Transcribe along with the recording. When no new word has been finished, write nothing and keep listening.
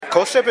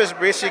COSEP is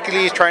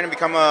basically trying to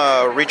become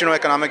a regional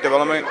economic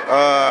development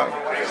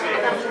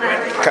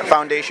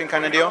foundation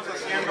kind of deal.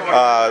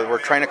 We're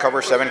trying to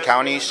cover 7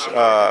 counties,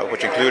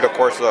 which include, of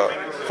course, the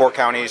 4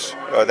 counties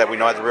that we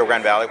know as the Rio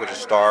Grande Valley, which is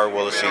Star,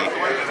 Willacy,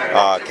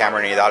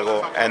 Cameron, and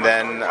Hidalgo. And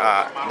then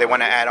they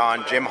want to add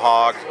on Jim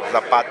Hogg,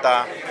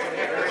 Zapata,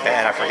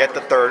 and I forget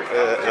the third,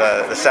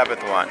 the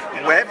 7th one.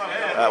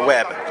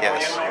 Webb,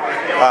 yes.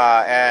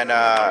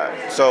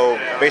 So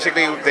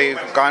basically,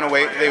 they've gone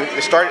away.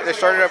 They started a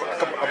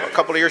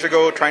couple of years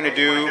ago trying to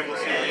do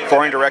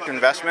foreign direct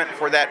investment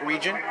for that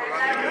region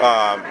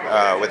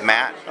with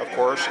Matt, of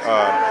course.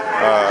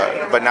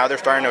 But now they're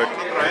starting to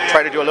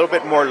try to do a little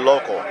bit more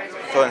local.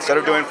 So instead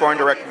of doing foreign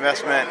direct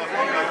investment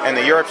in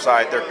the Europe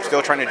side, they're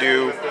still trying to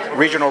do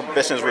regional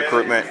business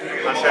recruitment,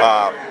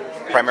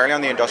 primarily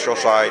on the industrial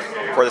side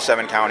for the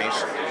 7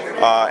 counties.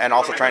 And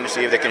also trying to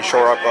see if they can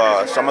shore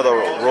up some of the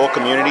rural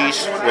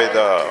communities with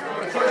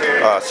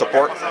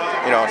support,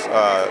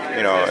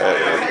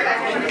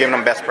 giving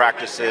them best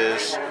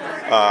practices,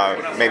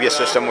 maybe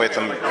assist them with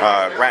some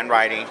grant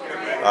writing,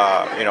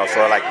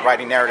 sort of like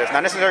writing narratives,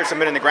 not necessarily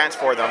submitting the grants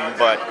for them,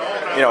 but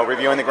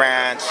reviewing the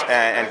grants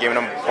and giving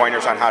them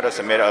pointers on how to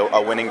submit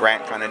a winning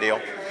grant kind of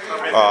deal,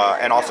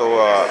 and also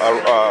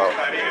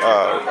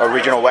a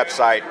regional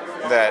website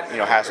that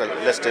has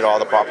listed all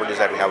the properties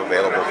that we have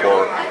available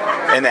for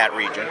in that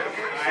region.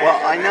 Well,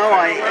 I know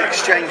I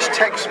exchanged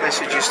text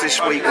messages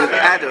this week with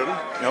Adam,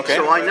 okay.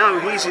 So I know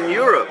he's in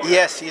Europe.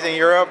 Yes, he's in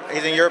Europe.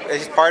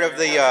 He's part of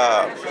the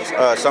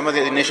some of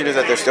the initiatives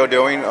that they're still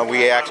doing.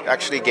 We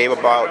actually gave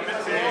about,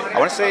 I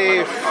want to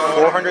say,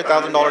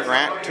 $400,000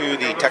 grant to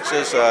the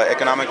Texas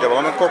Economic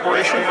Development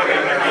Corporation,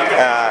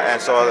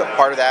 and so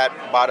part of that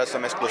bought us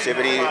some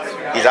exclusivity.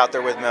 He's out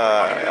there with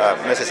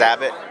Mrs.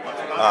 Abbott,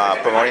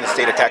 promoting the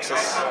state of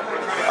Texas.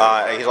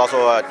 He's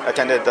also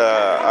attended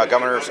the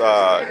governor's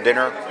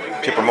dinner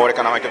to promote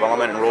economic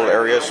development in rural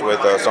areas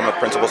with some of the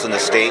principals in the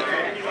state,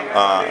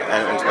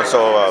 and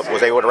so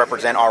was able to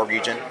represent our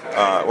region,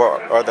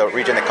 or the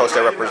region that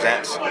COSEP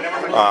represents,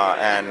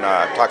 and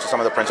talk to some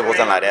of the principals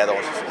in Laredo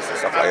and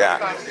stuff like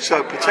that.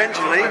 So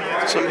potentially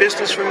some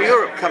business from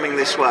Europe coming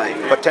this way.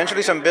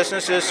 Potentially some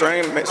businesses,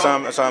 certainly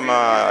some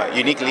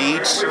unique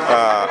leads,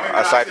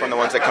 aside from the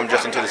ones that come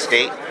just into the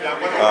state,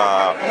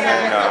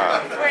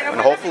 and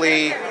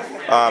hopefully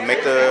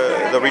make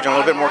the region a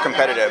little bit more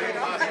competitive.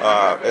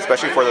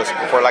 Especially for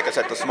like I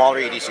said, the smaller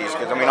EDCs,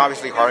 because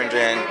obviously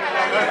Harlingen,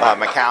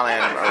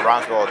 McAllen, or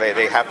Brownsville,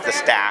 they have the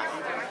staff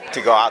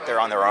to go out there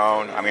on their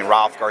own.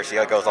 Ralph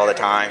Garcia goes all the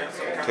time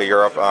to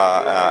Europe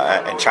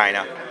and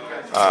China.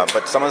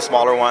 But some of the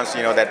smaller ones,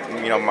 that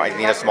might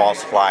need a small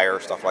supplier,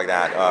 stuff like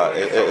that.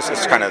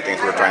 It's kind of the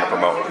things we're trying to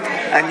promote.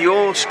 And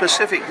your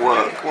specific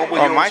work, what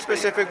will my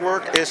specific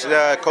work is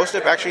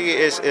COSEP actually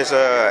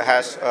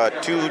has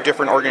 2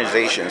 different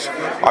organizations.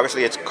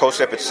 Obviously, it's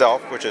COSEP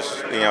itself, which is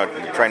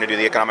trying to do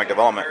the economic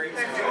development,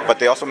 but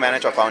they also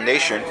manage a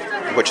foundation,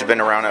 which has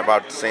been around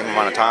about the same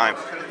amount of time,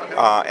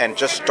 and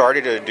just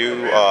started to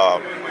do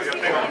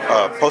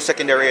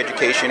post-secondary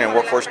education and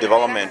workforce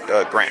development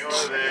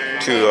grants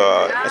to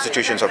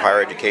institutions of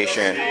higher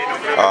education,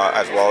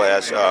 as well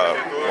as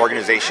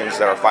organizations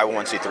that are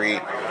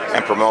 501c3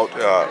 and promote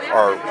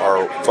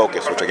our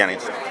focus, which again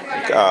is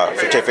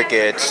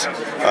certificates,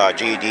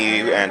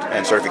 GED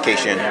and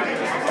certification,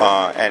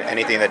 and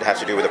anything that has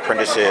to do with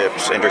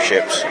apprenticeships,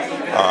 internships,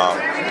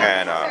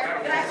 and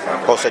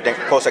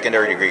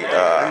post-secondary degree.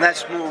 And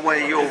that's more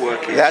where your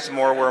work is? That's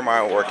more where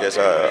my work is.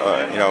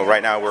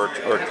 Right now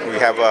we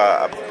have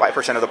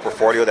 5% of the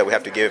portfolio that we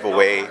have to give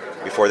away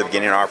before the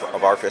beginning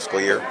of our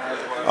fiscal year.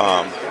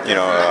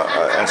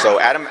 And so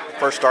Adam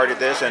first started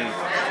this, and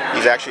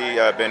he's actually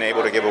been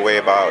able to give away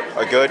about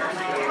a good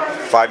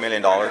 $5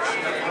 million.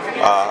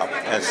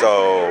 And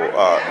so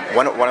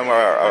one of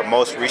our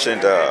most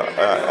recent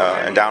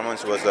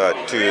endowments was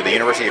to the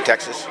University of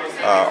Texas,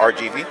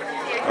 RGV.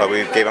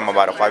 We gave them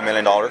about a $5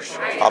 million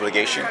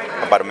obligation,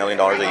 about $1 million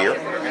a year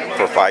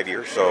for 5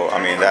 years. So,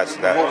 that's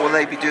that. What will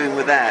they be doing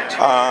with that?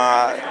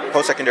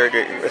 Post-secondary,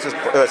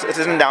 it's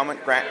an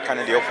endowment grant kind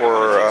of deal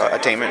for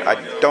attainment. I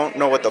don't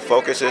know what the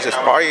focus is. It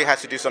probably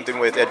has to do something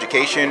with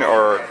education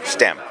or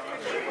STEM.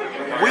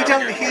 We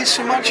don't hear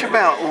so much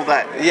about all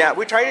that. Yeah,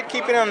 we try to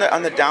keep it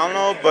on the down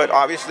low, but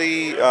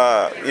obviously,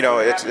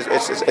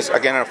 it's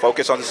again a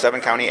focus on the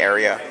 7-county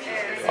area.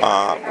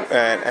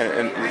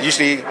 And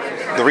usually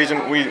the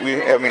reason we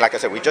like I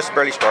said, we just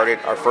barely started.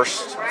 Our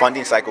first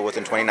funding cycle was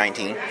in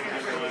 2019.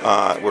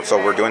 So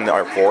we're doing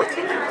our 4th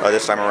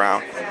this time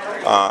around.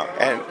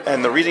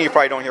 And the reason you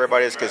probably don't hear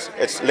about it is because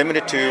it's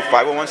limited to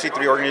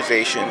 501c3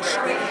 organizations,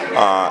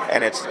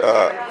 and it's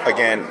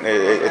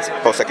it's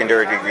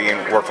post-secondary degree in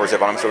workforce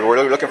development. So we're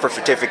really looking for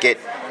certificate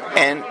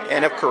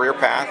and a career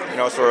path.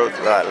 Sort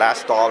of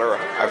last dollar.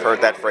 I've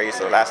heard that phrase.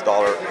 The last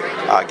dollar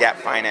gap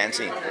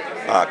financing.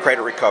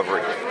 Credit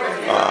recovery,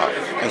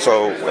 and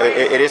so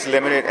it is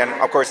limited, and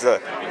of course the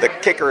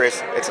kicker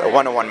is it's a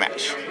 1-to-1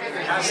 match,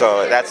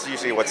 so that's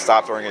usually what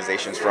stops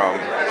organizations from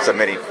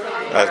submitting.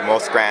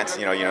 Most grants,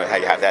 how you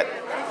have that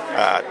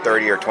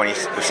 30 or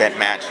 20%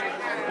 match.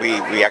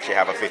 we actually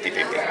have a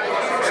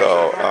 50-50.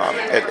 So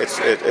it's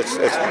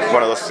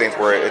one of those things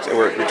where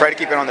we try to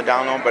keep it on the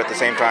down low, but at the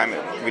same time,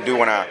 we do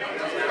want to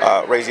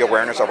raise the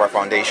awareness of our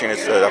foundation.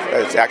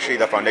 It's actually,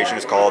 the foundation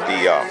is called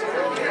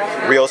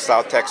the Real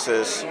South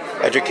Texas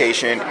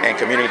Education and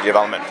Community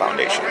Development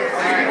Foundation.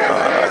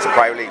 It's a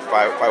privately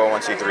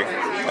 501c3,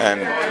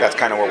 and that's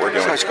kind of what we're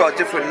doing. So it's got a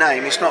different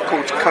name. It's not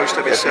called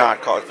COSTEP itself. It's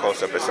not called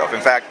COSTEP itself.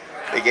 In fact,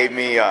 they gave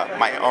me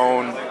my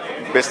own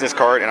business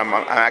card, and I'm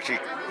actually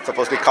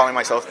supposed to be calling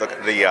myself the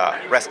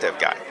RSTEF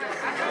guy.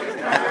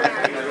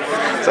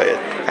 So it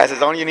has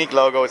its own unique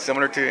logo. It's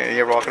similar to,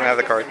 you're welcome to have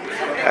the card.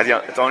 It has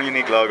its own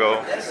unique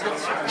logo.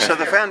 So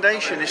the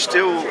foundation is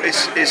still,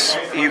 is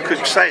you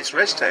could say it's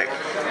RSTEF.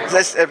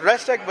 It's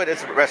RSTEF, but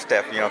it's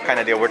RSTEF, kind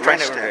of deal. We're trying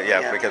to,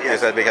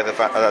 because of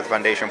the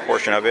foundation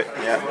portion of it.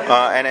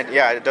 Yeah. And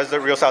it does the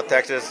Real South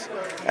Texas.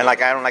 And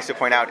like Adam likes to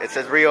point out, it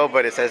says Rio,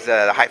 but it says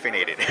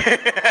hyphenated.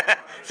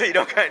 So you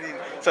don't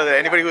so that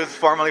anybody who's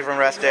formerly from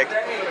RSTEF,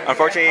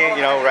 unfortunately,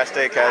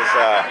 RSTEF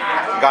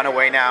has gone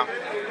away now.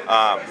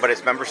 But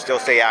its members still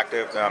stay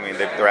active. I mean,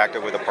 they're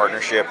active with a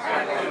partnership,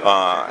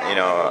 and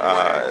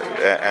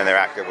they're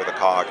active with a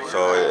COG.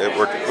 So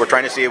we're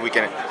trying to see if we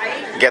can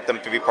get them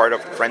to be part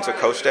of Friends of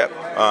COSTEP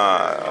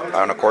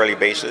on a quarterly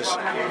basis,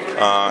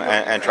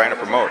 and trying to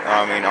promote.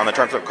 I mean, on the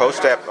terms of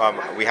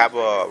COSTEP, we have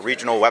a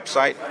regional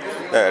website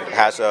that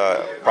has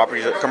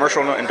properties,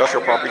 commercial and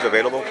industrial properties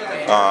available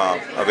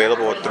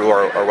through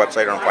our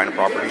website on Final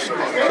Properties.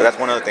 So that's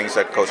one of the things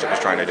that COSTEP is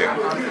trying to do.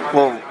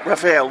 Well,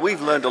 Rafael,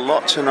 we've learned a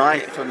lot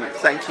tonight.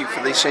 Thank you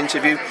for this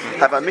interview.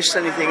 Have I missed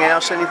anything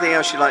else? Anything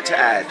else you'd like to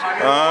add?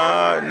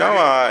 No.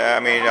 I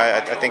mean,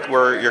 I think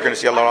you're going to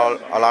see a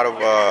lot of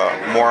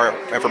more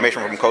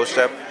information from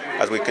COSTEP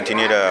as we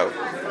continue to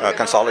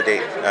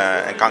consolidate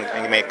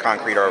and make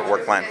concrete our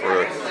work plan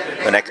for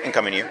the next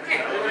incoming year.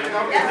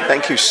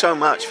 Thank you so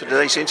much for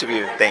today's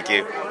interview. Thank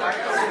you.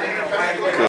 Good.